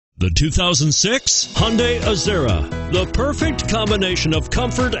The 2006 Hyundai Azera. The perfect combination of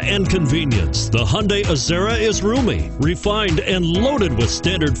comfort and convenience. The Hyundai Azera is roomy, refined, and loaded with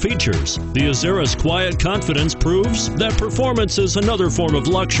standard features. The Azera's quiet confidence proves that performance is another form of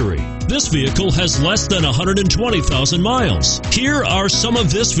luxury. This vehicle has less than 120,000 miles. Here are some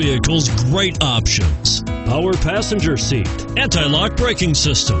of this vehicle's great options: power passenger seat, anti-lock braking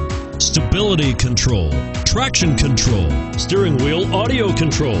system, stability control, traction control, steering wheel audio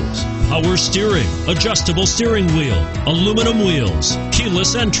controls, power steering, adjustable steering wheel, aluminum wheels,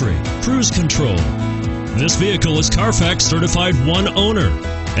 keyless entry, cruise control. This vehicle is Carfax certified one owner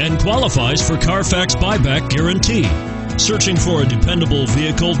and qualifies for Carfax buyback guarantee. Searching for a dependable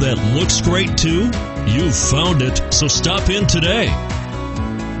vehicle that looks great too? You've found it, so stop in today.